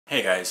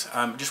Hey guys,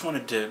 just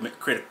wanted to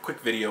create a quick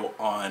video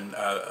on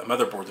a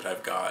motherboard that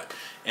I've got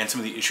and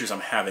some of the issues I'm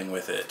having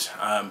with it.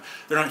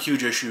 They're not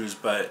huge issues,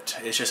 but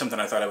it's just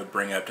something I thought I would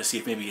bring up to see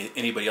if maybe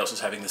anybody else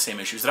is having the same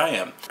issues that I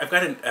am. I've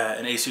got an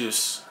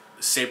Asus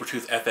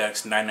SABERTOOTH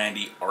FX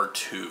 990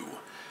 R2.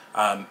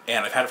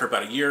 And I've had it for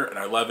about a year and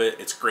I love it.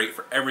 It's great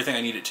for everything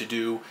I need it to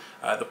do.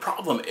 The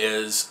problem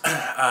is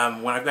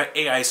when I've got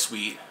AI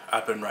Suite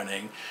up and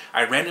running,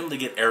 I randomly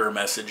get error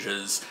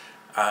messages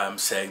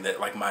saying that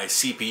like my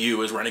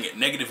CPU is running at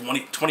negative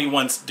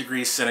 21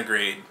 degrees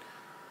centigrade.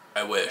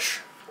 I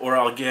wish. Or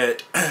I'll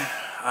get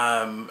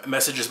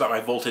messages about my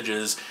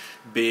voltages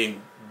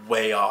being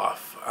way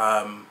off.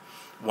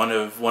 One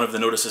of the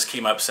notices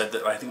came up, said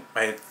that I think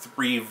my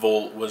 3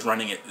 volt was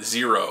running at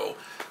 0,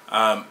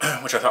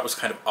 which I thought was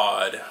kind of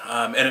odd.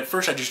 And at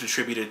first I just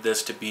attributed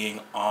this to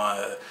being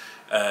on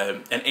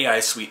an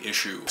AI Suite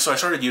issue. So I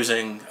started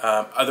using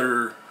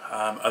other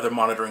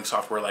monitoring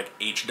software like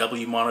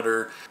HW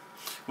Monitor.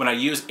 When I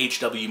use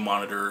HW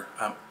Monitor,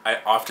 I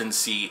often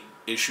see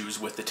issues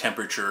with the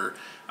temperature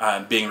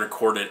being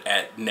recorded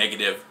at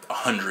negative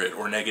 100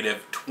 or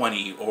negative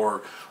 20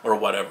 or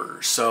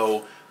whatever.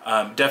 So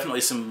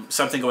definitely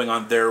something going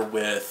on there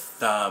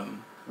with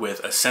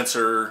a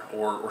sensor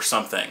or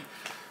something.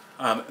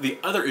 The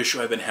other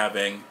issue I've been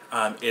having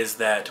is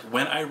that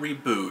when I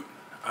reboot,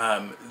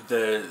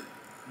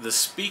 the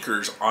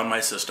speakers on my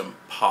system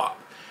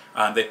pop.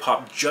 They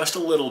pop just a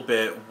little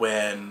bit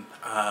when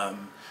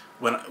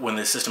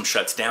the system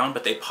shuts down,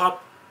 but they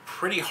pop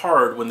pretty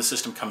hard when the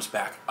system comes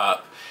back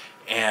up.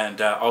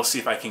 And I'll see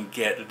if I can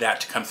get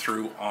that to come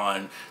through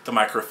on the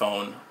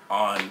microphone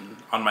on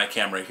my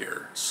camera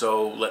here.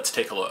 So let's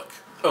take a look.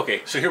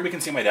 Okay, so here we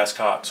can see my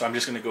desktop. So I'm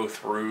just going to go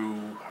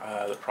through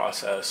the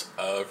process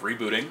of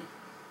rebooting.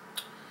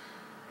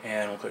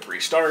 And we'll click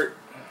restart.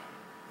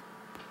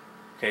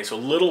 Okay, so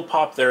little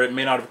pop there. It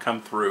may not have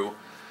come through,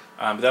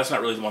 but that's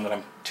not really the one that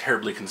I'm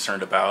terribly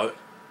concerned about.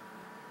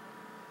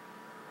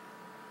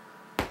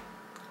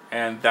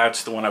 And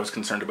that's the one I was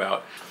concerned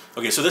about.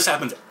 Okay, so this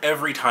happens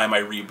every time I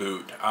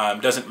reboot.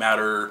 Doesn't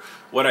matter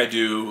what I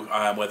do,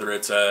 whether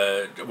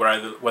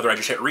I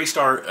just hit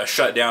restart, a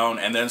shutdown,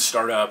 and then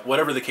start up,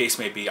 whatever the case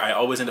may be, I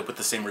always end up with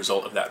the same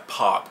result of that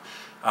pop,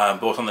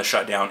 both on the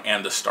shutdown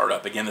and the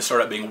startup. Again, the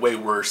startup being way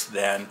worse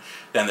than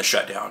the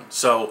shutdown.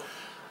 So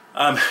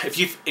if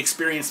you've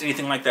experienced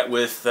anything like that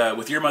with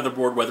your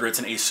motherboard, whether it's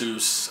an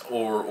Asus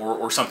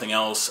or something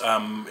else,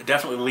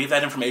 definitely leave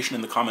that information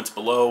in the comments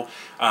below.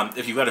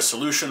 If you've got a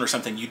solution or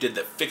something you did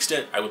that fixed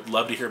it, I would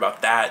love to hear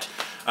about that.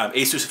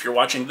 Asus, if you're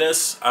watching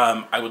this,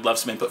 I would love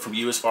some input from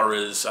you as far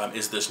as,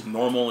 is this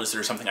normal? Is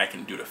there something I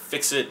can do to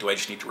fix it? Do I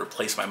just need to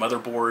replace my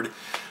motherboard?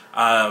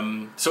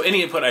 So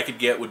any input I could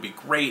get would be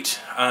great.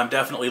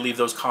 Definitely leave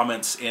those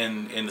comments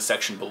in the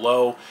section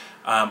below.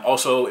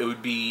 Also, it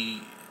would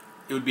be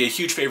a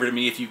huge favor to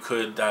me if you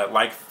could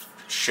like,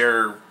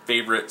 share,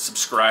 favorite,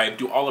 subscribe,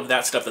 do all of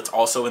that stuff that's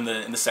also in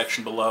the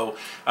section below.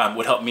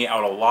 Would help me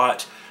out a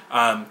lot.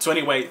 So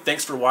anyway,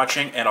 thanks for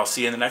watching, and I'll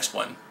see you in the next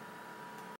one.